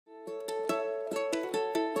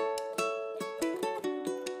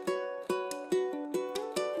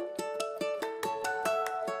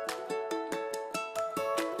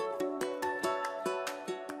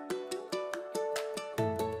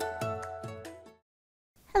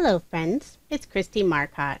Hello friends, it's Kristie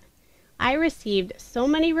Marcotte. I received so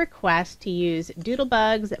many requests to use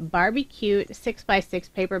Doodlebug's Bar-B-Cute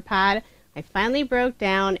 6x6 paper pad, I finally broke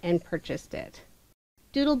down and purchased it.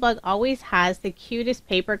 Doodlebug always has the cutest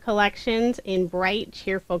paper collections in bright,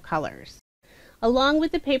 cheerful colors. Along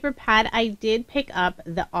with the paper pad, I did pick up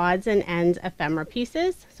the odds and ends ephemera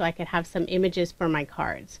pieces so I could have some images for my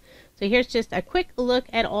cards. So here's just a quick look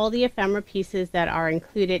at all the ephemera pieces that are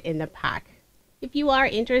included in the pack. If you are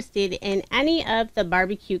interested in any of the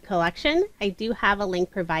Bar-B-Cute collection, I do have a link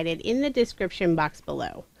provided in the description box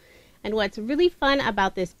below. And what's really fun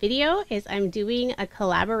about this video is I'm doing a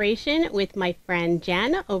collaboration with my friend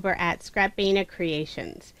Jen over at Scrapbena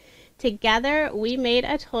Creations. Together, we made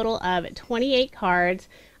a total of 28 cards,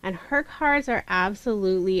 and her cards are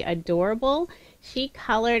absolutely adorable. She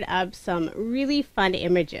colored up some really fun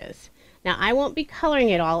images. Now, I won't be coloring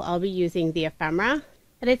it all, I'll be using the ephemera,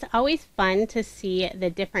 but it's always fun to see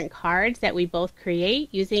the different cards that we both create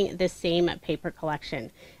using the same paper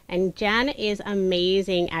collection. And Jen is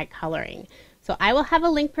amazing at coloring. So I will have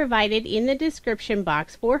a link provided in the description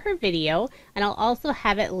box for her video, and I'll also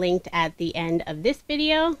have it linked at the end of this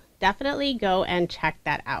video. Definitely go and check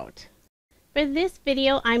that out. For this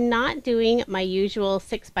video, I'm not doing my usual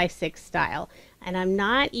 6x6 style, and I'm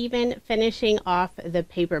not even finishing off the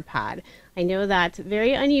paper pad. I know that's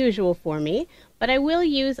very unusual for me, but I will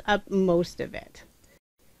use up most of it.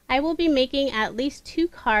 I will be making at least 2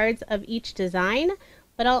 cards of each design,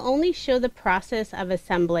 but I'll only show the process of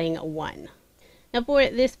assembling one. Now for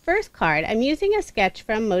this first card, I'm using a sketch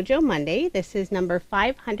from Mojo Monday. This is number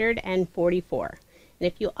 544. And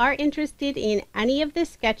if you are interested in any of the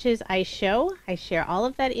sketches I show, I share all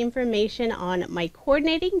of that information on my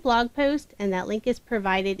coordinating blog post, and that link is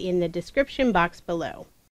provided in the description box below.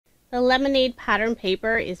 The lemonade pattern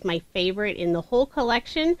paper is my favorite in the whole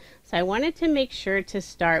collection, so I wanted to make sure to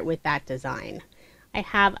start with that design. I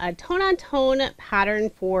have a tone-on-tone pattern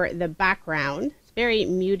for the background. It's a very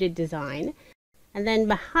muted design. And then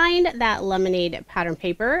behind that lemonade pattern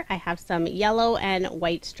paper, I have some yellow and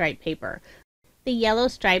white stripe paper. The yellow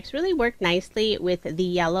stripes really work nicely with the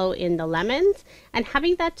yellow in the lemons, and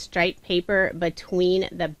having that striped paper between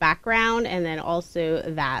the background and then also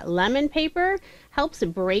that lemon paper helps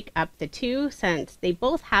break up the two, since they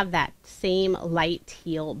both have that same light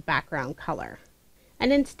teal background color.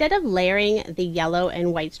 And instead of layering the yellow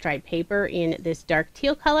and white striped paper in this dark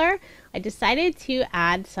teal color, I decided to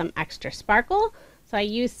add some extra sparkle. So I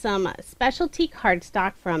used some specialty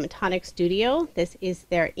cardstock from Tonic Studio. This is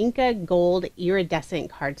their Inca Gold Iridescent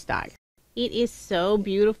cardstock. It is so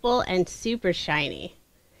beautiful and super shiny.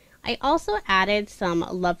 I also added some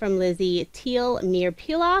Love from Lizi teal mirror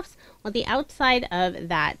peel-offs on the outside of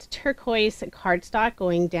that turquoise cardstock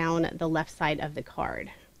going down the left side of the card.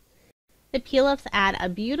 The peel-offs add a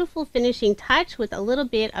beautiful finishing touch with a little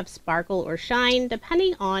bit of sparkle or shine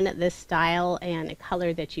depending on the style and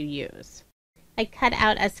color that you use. I cut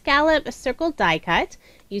out a scallop circle die cut,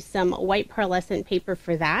 used some white pearlescent paper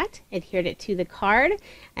for that, adhered it to the card,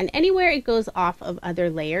 and anywhere it goes off of other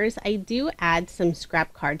layers, I do add some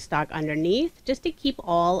scrap cardstock underneath just to keep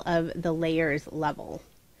all of the layers level.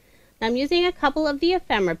 Now I'm using a couple of the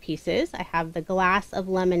ephemera pieces. I have the glass of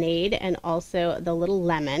lemonade and also the little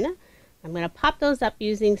lemon. I'm going to pop those up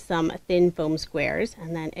using some thin foam squares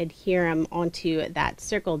and then adhere them onto that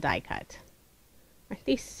circle die cut. Aren't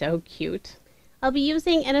they so cute? I'll be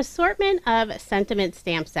using an assortment of sentiment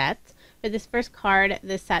stamp sets. For this first card,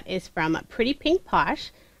 this set is from Pretty Pink Posh.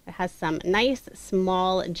 It has some nice,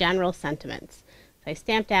 small, general sentiments. So I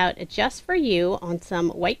stamped out Just For You on some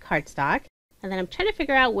white cardstock, and then I'm trying to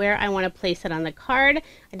figure out where I want to place it on the card.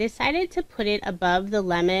 I decided to put it above the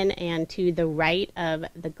lemon and to the right of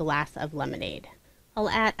the glass of lemonade. I'll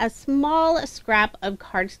add a small scrap of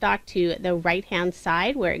cardstock to the right-hand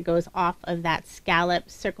side where it goes off of that scallop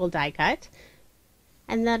circle die cut.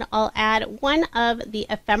 And then I'll add one of the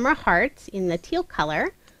ephemera hearts in the teal color.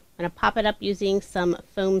 I'm going to pop it up using some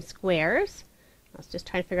foam squares. I was just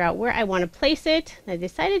trying to figure out where I want to place it. I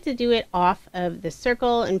decided to do it off of the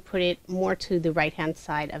circle and put it more to the right hand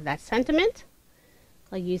side of that sentiment.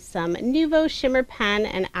 I'll use some Nuvo shimmer pen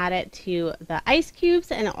and add it to the ice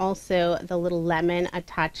cubes and also the little lemon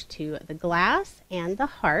attached to the glass and the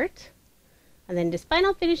heart. And then this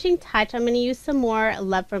final finishing touch, I'm going to use some more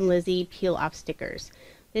Love from Lizi peel-off stickers.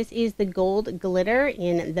 This is the gold glitter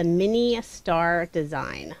in the mini star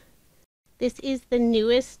design. This is the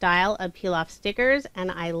newest style of peel-off stickers,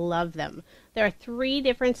 and I love them. There are 3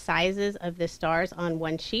 different sizes of the stars on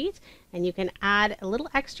one sheet, and you can add a little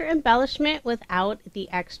extra embellishment without the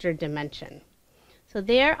extra dimension. So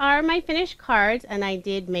there are my finished cards, and I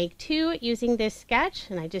did make 2 using this sketch,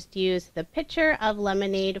 and I just used the picture of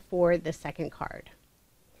lemonade for the second card.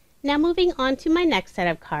 Now moving on to my next set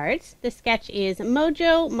of cards. The sketch is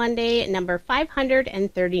Mojo Monday number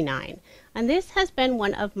 539, and this has been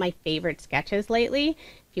one of my favorite sketches lately.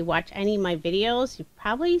 If you watch any of my videos, you've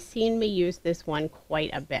probably seen me use this one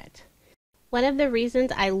quite a bit. One of the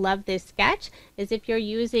reasons I love this sketch is if you're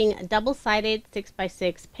using double-sided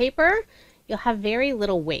 6x6 paper, you'll have very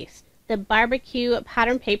little waste. The barbecue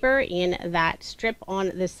pattern paper in that strip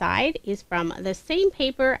on the side is from the same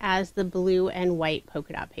paper as the blue and white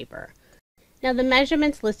polka dot paper. Now the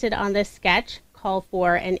measurements listed on this sketch call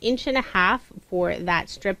for 1.5 inches for that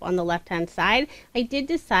strip on the left hand side. I did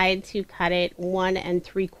decide to cut it 1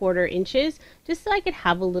 3/4 inches just so I could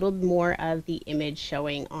have a little more of the image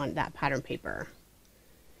showing on that pattern paper.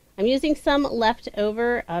 I'm using some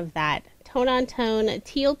leftover of that tone-on-tone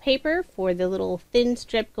teal paper for the little thin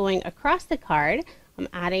strip going across the card. I'm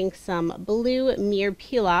adding some blue mirror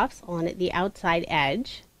peel-offs on the outside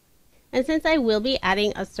edge. And since I will be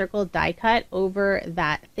adding a circle die cut over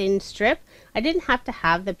that thin strip, I didn't have to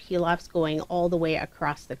have the peel-offs going all the way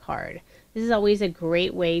across the card. This is always a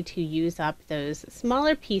great way to use up those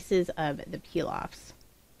smaller pieces of the peel-offs.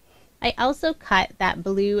 I also cut that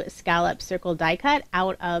blue scallop circle die cut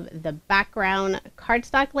out of the background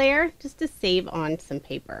cardstock layer just to save on some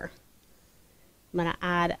paper. I'm going to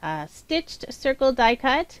add a stitched circle die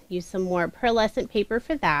cut, use some more pearlescent paper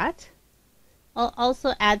for that. I'll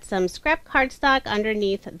also add some scrap cardstock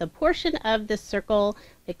underneath the portion of the circle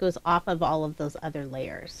that goes off of all of those other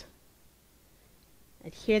layers.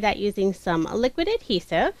 Adhere that using some liquid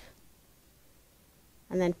adhesive.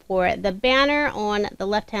 And then for the banner on the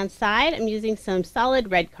left-hand side, I'm using some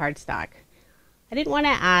solid red cardstock. I didn't want to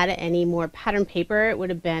add any more pattern paper. It would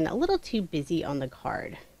have been a little too busy on the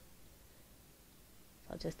card.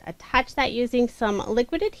 So I'll just attach that using some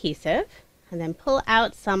liquid adhesive and then pull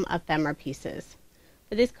out some ephemera pieces.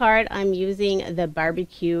 For this card, I'm using the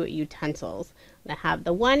barbecue utensils. I have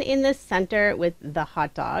the one in the center with the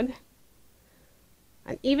hot dog.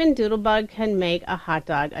 And even Doodlebug can make a hot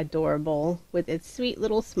dog adorable with its sweet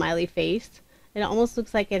little smiley face. It almost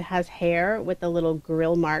looks like it has hair with the little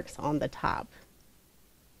grill marks on the top.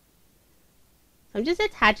 I'm just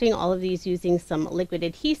attaching all of these using some liquid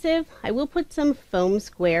adhesive. I will put some foam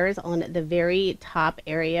squares on the very top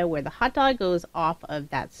area where the hot dog goes off of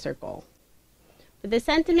that circle. For the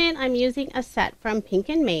sentiment, I'm using a set from Pink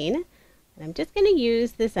and Maine, and I'm just going to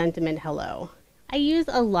use the sentiment Hello. I use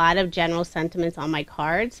a lot of general sentiments on my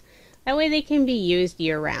cards. That way they can be used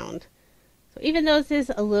year-round. So even though this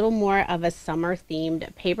is a little more of a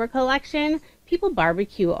summer-themed paper collection, people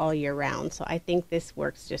barbecue all year round, so I think this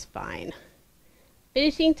works just fine.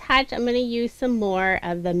 Finishing touch, I'm going to use some more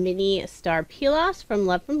of the mini star peel-offs from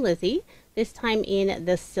Love from Lizi, this time in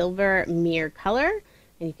the silver mirror color.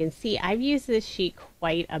 And you can see I've used this sheet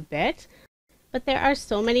quite a bit. But there are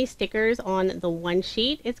so many stickers on the one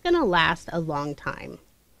sheet, it's going to last a long time.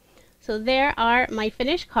 So there are my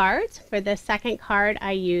finished cards. For the second card,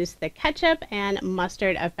 I used the ketchup and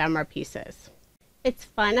mustard ephemera pieces. It's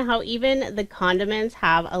fun how even the condiments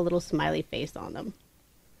have a little smiley face on them.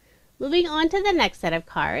 Moving on to the next set of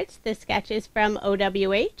cards, the sketch is from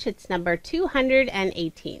OWH. It's number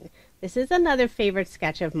 218. This is another favorite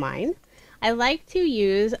sketch of mine. I like to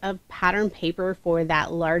use a pattern paper for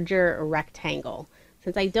that larger rectangle.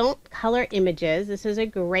 Since I don't color images, this is a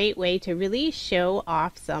great way to really show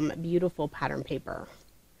off some beautiful pattern paper.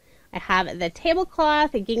 I have the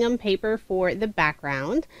tablecloth gingham paper for the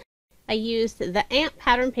background. I used the ant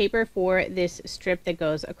pattern paper for this strip that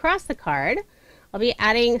goes across the card. I'll be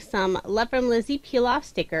adding some Love from Lizi peel-off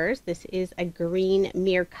stickers. This is a green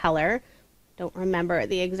mirror color. Don't remember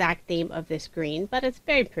the exact name of this green, but it's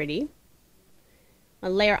very pretty. I'll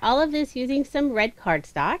layer all of this using some red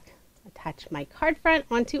cardstock. Attach my card front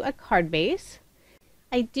onto a card base.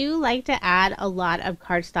 I do like to add a lot of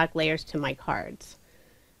cardstock layers to my cards,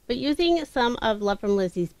 but using some of Love from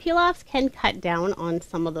Lizi's peel-offs can cut down on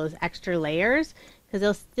some of those extra layers because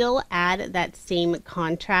they'll still add that same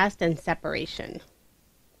contrast and separation.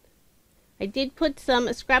 I did put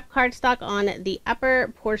some scrap cardstock on the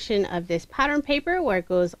upper portion of this pattern paper where it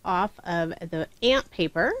goes off of the ant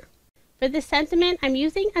paper. For the sentiment, I'm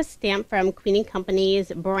using a stamp from Queen &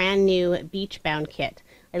 Company's brand new Beach Bound kit.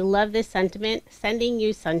 I love this sentiment, Sending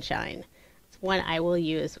You Sunshine. It's one I will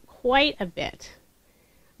use quite a bit.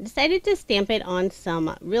 I decided to stamp it on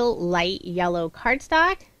some real light yellow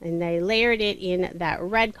cardstock, and I layered it in that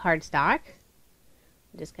red cardstock.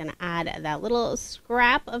 I'm just going to add that little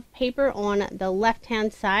scrap of paper on the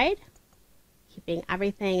left-hand side, keeping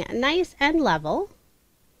everything nice and level.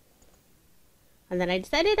 And then I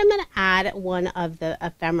decided I'm going to add one of the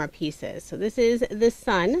ephemera pieces. So this is the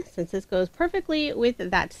sun, since this goes perfectly with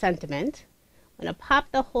that sentiment. I'm going to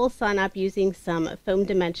pop the whole sun up using some foam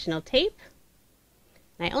dimensional tape.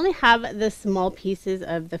 And I only have the small pieces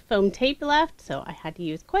of the foam tape left, so I had to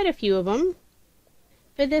use quite a few of them.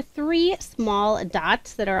 For the 3 small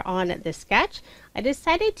dots that are on the sketch, I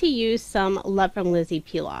decided to use some Love from Lizi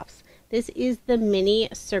peel-offs. This is the mini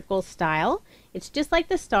circle style. It's just like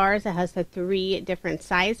the stars. It has the 3 different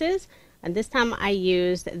sizes, and this time I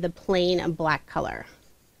used the plain black color.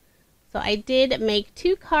 So I did make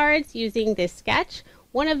 2 cards using this sketch.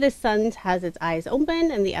 One of the suns has its eyes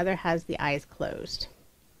open and the other has the eyes closed.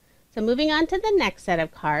 So moving on to the next set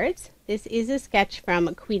of cards, this is a sketch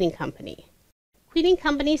from Queen & Company. Queen &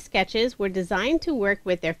 Company sketches were designed to work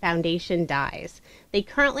with their foundation dies. They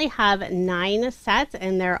currently have 9 sets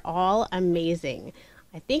and they're all amazing.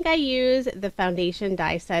 I think I use the foundation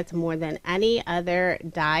die sets more than any other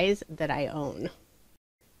dies that I own.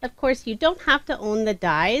 Of course, you don't have to own the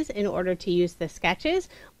dies in order to use the sketches,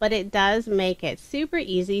 but it does make it super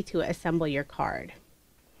easy to assemble your card.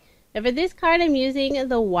 Now for this card, I'm using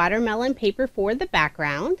the watermelon paper for the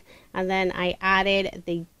background, and then I added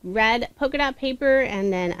the red polka dot paper,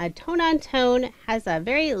 and then a tone-on-tone has a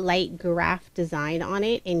very light graph design on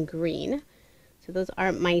it in green. So those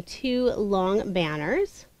are my 2 long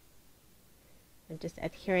banners. I'm just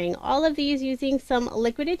adhering all of these using some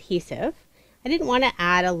liquid adhesive. I didn't want to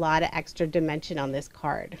add a lot of extra dimension on this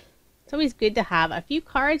card. It's always good to have a few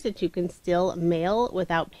cards that you can still mail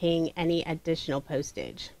without paying any additional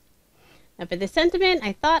postage. Now for the sentiment,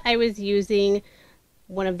 I thought I was using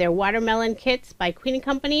one of their watermelon kits by Queen &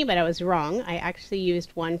 Company, but I was wrong. I actually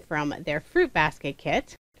used one from their fruit basket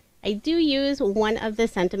kit. I do use one of the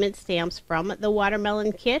sentiment stamps from the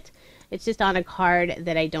watermelon kit. It's just on a card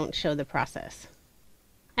that I don't show the process.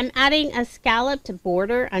 I'm adding a scalloped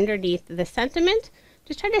border underneath the sentiment,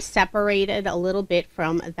 just trying to separate it a little bit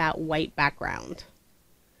from that white background.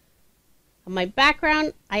 On my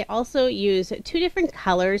background, I also use 2 different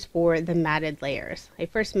colors for the matted layers. I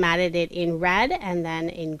first matted it in red and then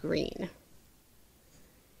in green.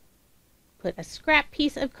 Put a scrap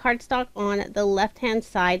piece of cardstock on the left-hand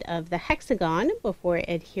side of the hexagon before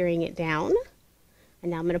adhering it down. And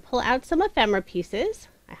now I'm going to pull out some ephemera pieces.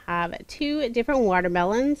 I have 2 different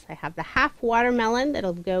watermelons. I have the half watermelon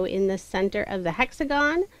that'll go in the center of the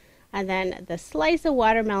hexagon, and then the slice of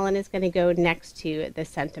watermelon is going to go next to the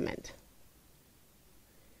sentiment.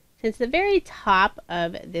 Since the very top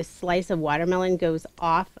of this slice of watermelon goes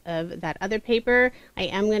off of that other paper, I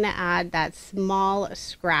am going to add that small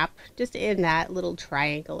scrap just in that little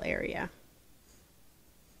triangle area.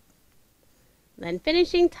 Then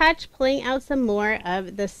finishing touch, pulling out some more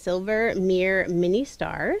of the silver mirror mini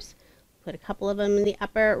stars. Put a couple of them in the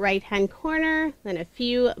upper right hand corner, then a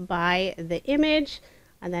few by the image,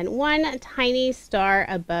 and then 1 tiny star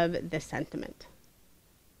above the sentiment.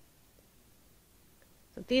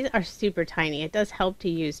 So these are super tiny. It does help to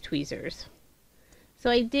use tweezers. So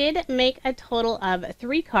I did make a total of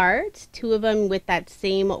 3 cards, 2 of them with that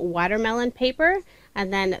same watermelon paper,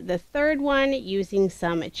 and then the third one using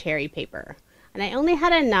some cherry paper. And I only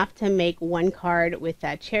had enough to make 1 card with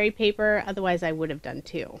that cherry paper, otherwise I would have done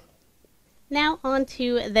 2. Now on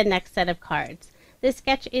to the next set of cards. This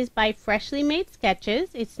sketch is by Freshly Made Sketches.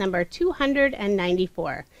 It's number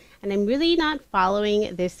 294. And I'm really not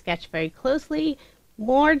following this sketch very closely,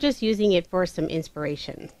 more just using it for some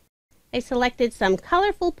inspiration. I selected some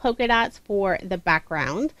colorful polka dots for the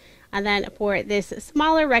background, and then for this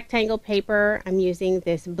smaller rectangle paper, I'm using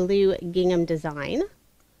this blue gingham design.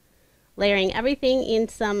 Layering everything in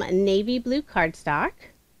some navy blue cardstock,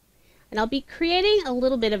 and I'll be creating a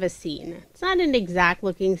little bit of a scene. It's not an exact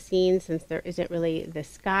looking scene since there isn't really the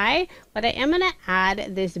sky, but I am going to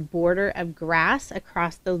add this border of grass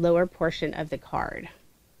across the lower portion of the card.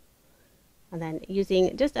 And then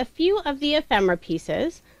using just a few of the ephemera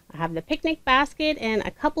pieces, I have the picnic basket and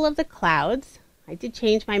a couple of the clouds. I did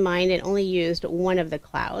change my mind and only used 1 of the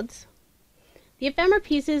clouds. The ephemera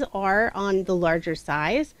pieces are on the larger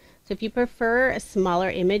size, so if you prefer smaller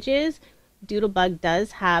images, Doodlebug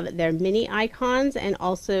does have their mini icons and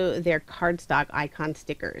also their cardstock icon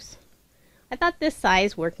stickers. I thought this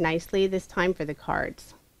size worked nicely this time for the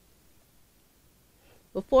cards.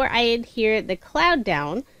 Before I adhere the cloud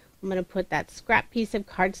down, I'm going to put that scrap piece of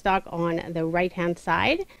cardstock on the right hand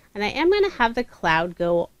side, and I am going to have the cloud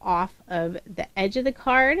go off of the edge of the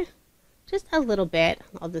card just a little bit.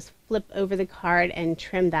 I'll just flip over the card and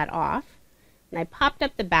trim that off. And I popped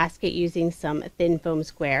up the basket using some thin foam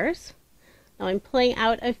squares. Now I'm pulling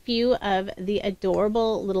out a few of the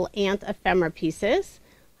adorable little ant ephemera pieces.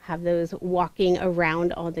 have those walking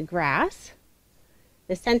around on the grass.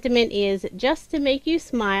 The sentiment is just to make you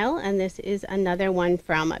smile, and this is another one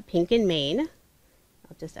from Pink and Maine.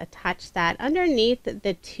 I'll just attach that underneath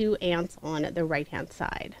the 2 ants on the right hand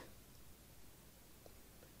side.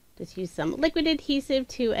 Just use some liquid adhesive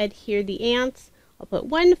to adhere the ants. I'll put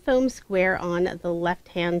 1 foam square on the left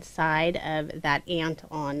hand side of that ant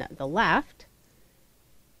on the left.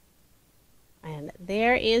 And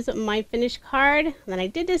there is my finished card. And then I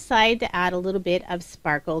did decide to add a little bit of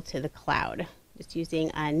sparkle to the cloud, just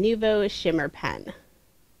using a Nuvo shimmer pen.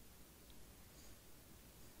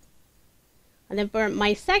 And then for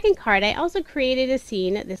my second card, I also created a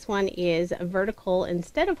scene. This one is vertical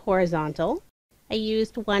instead of horizontal. I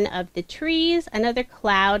used one of the trees, another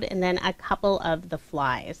cloud, and then a couple of the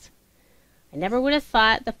flies. I never would have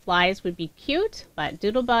thought the flies would be cute, but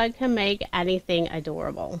Doodlebug can make anything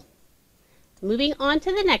adorable. Moving on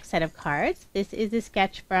to the next set of cards. This is a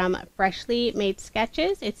sketch from Freshly Made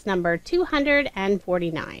Sketches. It's number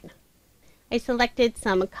 249. I selected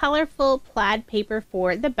some colorful plaid paper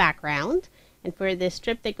for the background. And for this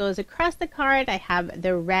strip that goes across the card, I have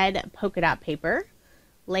the red polka dot paper,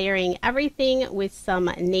 layering everything with some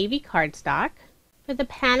navy cardstock. For the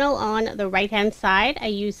panel on the right hand side, I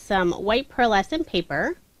used some white pearlescent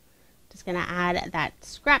paper. Just going to add that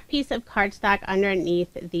scrap piece of cardstock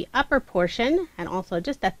underneath the upper portion, and also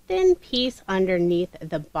just a thin piece underneath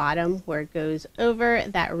the bottom where it goes over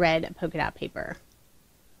that red polka dot paper.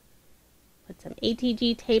 Put some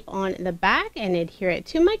ATG tape on the back and adhere it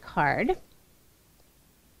to my card.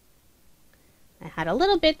 I had a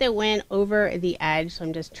little bit that went over the edge, so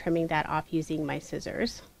I'm just trimming that off using my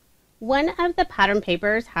scissors. One of the pattern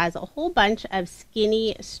papers has a whole bunch of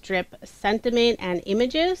skinny strip sentiment and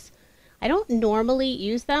images. I don't normally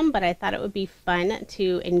use them, but I thought it would be fun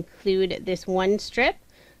to include this one strip.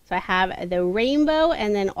 So I have the rainbow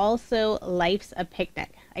and then also Life's a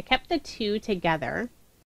Picnic. I kept the 2 together.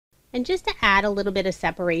 And just to add a little bit of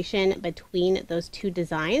separation between those 2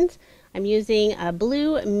 designs, I'm using a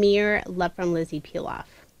blue Mirror Love from Lizi peel off.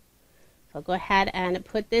 So I'll go ahead and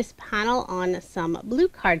put this panel on some blue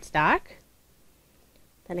cardstock.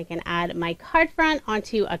 Then I can add my card front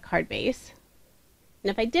onto a card base. And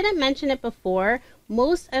if I didn't mention it before,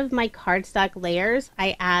 most of my cardstock layers,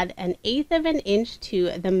 I add 1/8 of an inch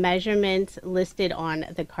to the measurements listed on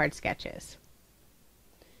the card sketches.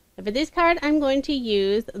 And for this card, I'm going to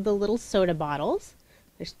use the little soda bottles.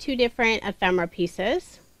 There's 2 different ephemera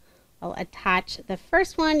pieces. I'll attach the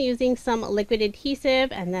first one using some liquid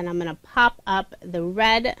adhesive, and then I'm going to pop up the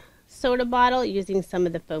red soda bottle using some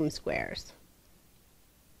of the foam squares.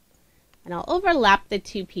 And I'll overlap the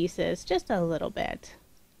 2 pieces just a little bit.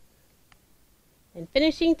 And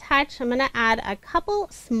finishing touch, I'm going to add a couple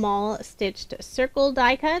small stitched circle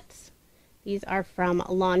die cuts. These are from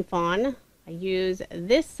Fawn. I use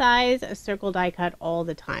this size circle die cut all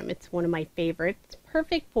the time. It's one of my favorites. It's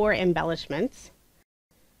perfect for embellishments.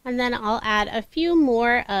 And then I'll add a few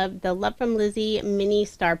more of the Love from Lizi mini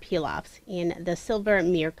star peel-offs in the silver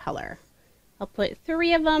mirror color. I'll put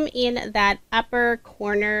 3 of them in that upper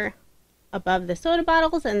corner above the soda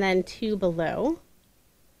bottles and then 2 below.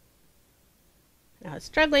 Now I was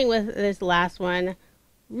struggling with this last one.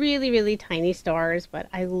 Really tiny stars, but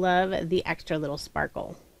I love the extra little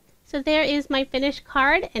sparkle. So there is my finished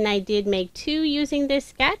card, and I did make 2 using this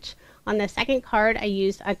sketch. On the second card, I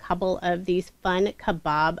used a couple of these fun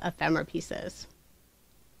kebab ephemera pieces.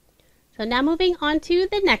 So now moving on to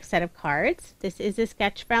the next set of cards. This is a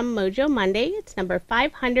sketch from Mojo Monday. It's number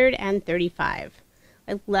 535.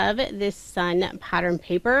 I love this sun pattern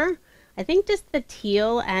paper. I think just the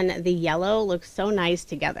teal and the yellow look so nice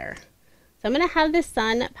together. So I'm going to have the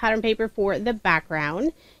sun pattern paper for the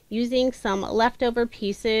background using some leftover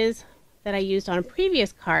pieces that I used on a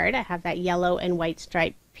previous card. I have that yellow and white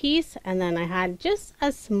stripe piece, and then I had just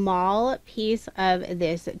a small piece of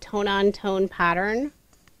this tone-on-tone pattern.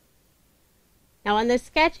 Now on this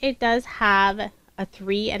sketch, it does have a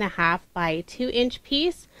 3.5 by 2 inch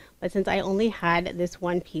piece, but since I only had this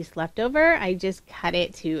one piece left over, I just cut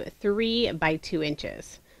it to 3 by 2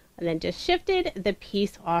 inches. And then just shifted the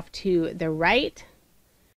piece off to the right.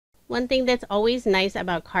 One thing that's always nice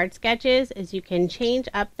about card sketches is you can change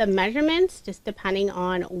up the measurements just depending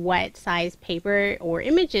on what size paper or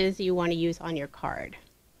images you want to use on your card.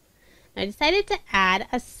 I decided to add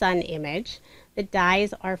a sun image. The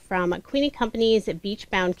dies are from Queen & Company's Beach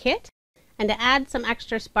Bound kit. And to add some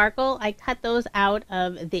extra sparkle, I cut those out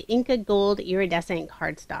of the Inca Gold iridescent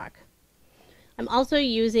cardstock. I'm also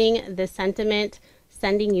using the sentiment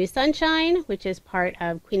Sending You Sunshine, which is part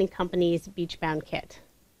of Queen & Company's Beach Bound kit.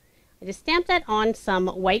 I just stamped that on some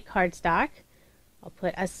white cardstock. I'll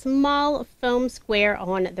put a small foam square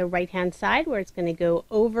on the right hand side where it's going to go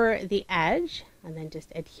over the edge, and then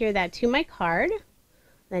just adhere that to my card.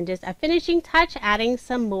 Then just a finishing touch, adding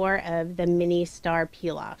some more of the mini star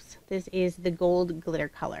peel-offs. This is the gold glitter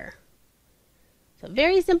color. So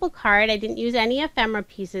very simple card. I didn't use any ephemera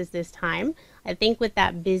pieces this time. I think with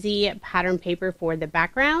that busy pattern paper for the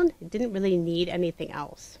background, it didn't really need anything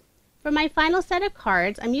else. For my final set of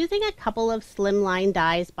cards, I'm using a couple of Slimline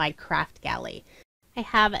dies by Kraftgali. I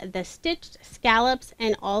have the stitched scallops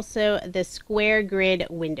and also the square grid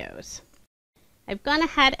windows. I've gone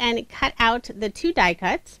ahead and cut out the two die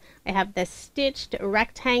cuts. I have the stitched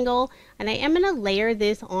rectangle, and I am going to layer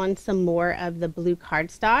this on some more of the blue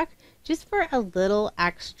cardstock just for a little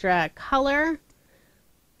extra color.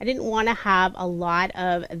 I didn't want to have a lot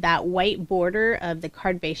of that white border of the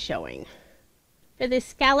card base showing. For this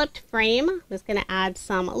scalloped frame, I'm just going to add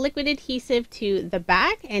some liquid adhesive to the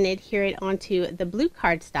back and adhere it onto the blue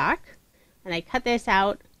cardstock. And I cut this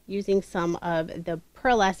out using some of the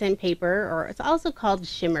pearlescent paper, or it's also called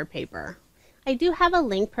shimmer paper. I do have a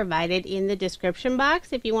link provided in the description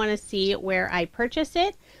box if you want to see where I purchase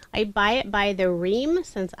it. I buy it by the ream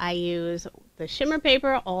since I use the shimmer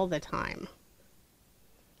paper all the time.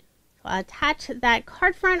 So I'll attach that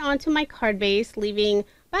card front onto my card base, leaving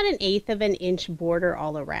about 1/8 of an inch border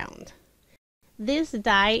all around. This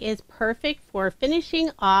die is perfect for finishing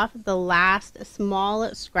off the last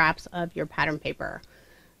small scraps of your pattern paper.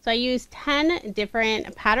 So I used 10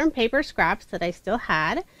 different pattern paper scraps that I still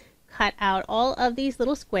had, cut out all of these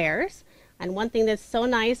little squares. And one thing that's so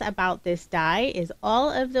nice about this die is all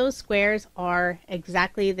of those squares are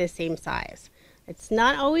exactly the same size. It's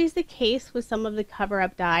not always the case with some of the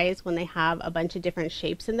cover-up dies when they have a bunch of different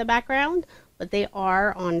shapes in the background, but they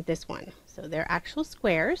are on this one. So they're actual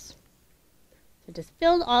squares. So just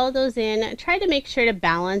filled all of those in, try to make sure to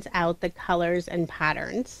balance out the colors and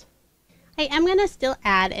patterns. I am going to still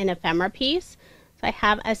add an ephemera piece. So I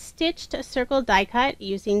have a stitched circle die cut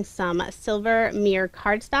using some silver mirror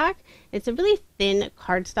cardstock. It's a really thin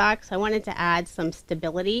cardstock, so I wanted to add some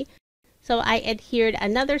stability. So I adhered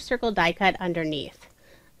another circle die cut underneath.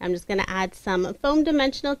 I'm just going to add some foam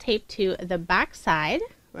dimensional tape to the back side,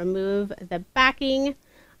 remove the backing,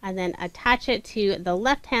 and then attach it to the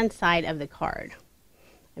left-hand side of the card.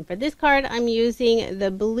 And for this card, I'm using the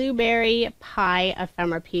blueberry pie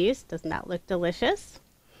ephemera piece. Doesn't that look delicious?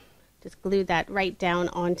 Just glue that right down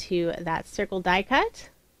onto that circle die cut.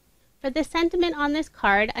 For the sentiment on this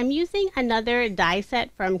card, I'm using another die set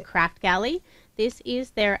from Kraftgali. This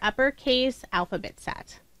is their Uppercase alphabet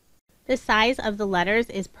set. The size of the letters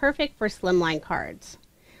is perfect for slimline cards.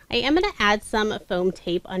 I am going to add some foam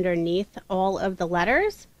tape underneath all of the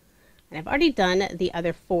letters. And I've already done the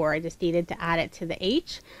other 4. I just needed to add it to the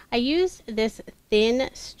H. I used this thin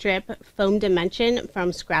strip foam dimension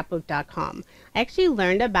from scrapbook.com. I actually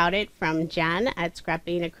learned about it from Jen at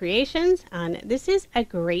Scrapbena Creations, and this is a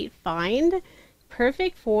great find,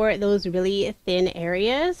 perfect for those really thin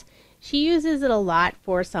areas. She uses it a lot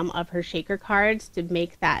for some of her shaker cards to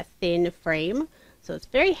make that thin frame, so it's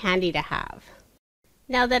very handy to have.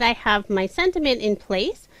 Now that I have my sentiment in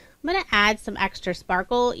place, I'm going to add some extra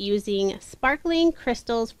sparkle using sparkling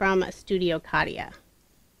crystals from Studio Katia.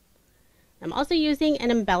 I'm also using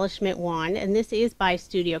an embellishment wand, and this is by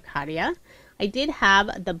Studio Katia. I did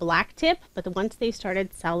have the black tip, but once they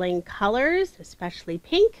started selling colors, especially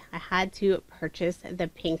pink, I had to purchase the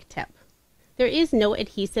pink tip. There is no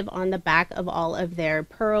adhesive on the back of all of their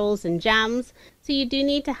pearls and gems, so you do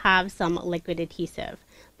need to have some liquid adhesive.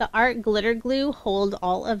 The art glitter glue holds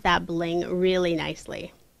all of that bling really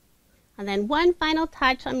nicely. And then one final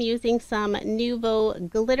touch, I'm using some Nouveau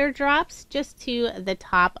glitter drops just to the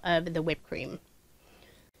top of the whipped cream.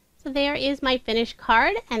 So there is my finished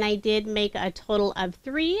card, and I did make a total of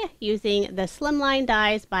 3 using the Slimline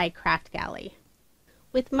dies by Kraftgali.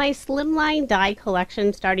 With my Slimline die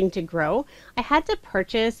collection starting to grow, I had to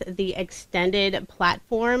purchase the extended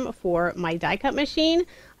platform for my die cut machine.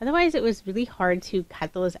 Otherwise, it was really hard to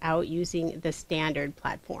cut those out using the standard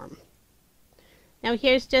platform. Now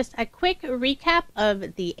here's just a quick recap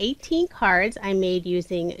of the 18 cards I made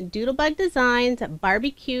using Doodlebug Design's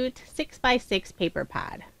Bar-B-Cute 6x6 paper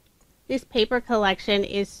pad. This paper collection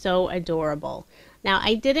is so adorable. Now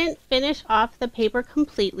I didn't finish off the paper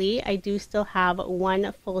completely. I do still have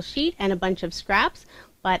one full sheet and a bunch of scraps,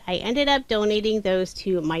 but I ended up donating those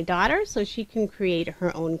to my daughter so she can create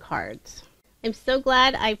her own cards. I'm so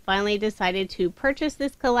glad I finally decided to purchase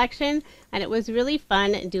this collection, and it was really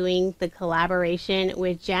fun doing the collaboration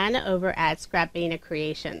with Jen over at Scrapbena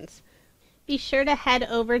Creations. If be sure to head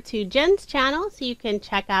over to Jen's channel so you can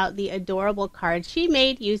check out the adorable cards she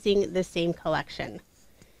made using the same collection.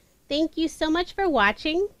 Thank you so much for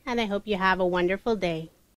watching, and I hope you have a wonderful day.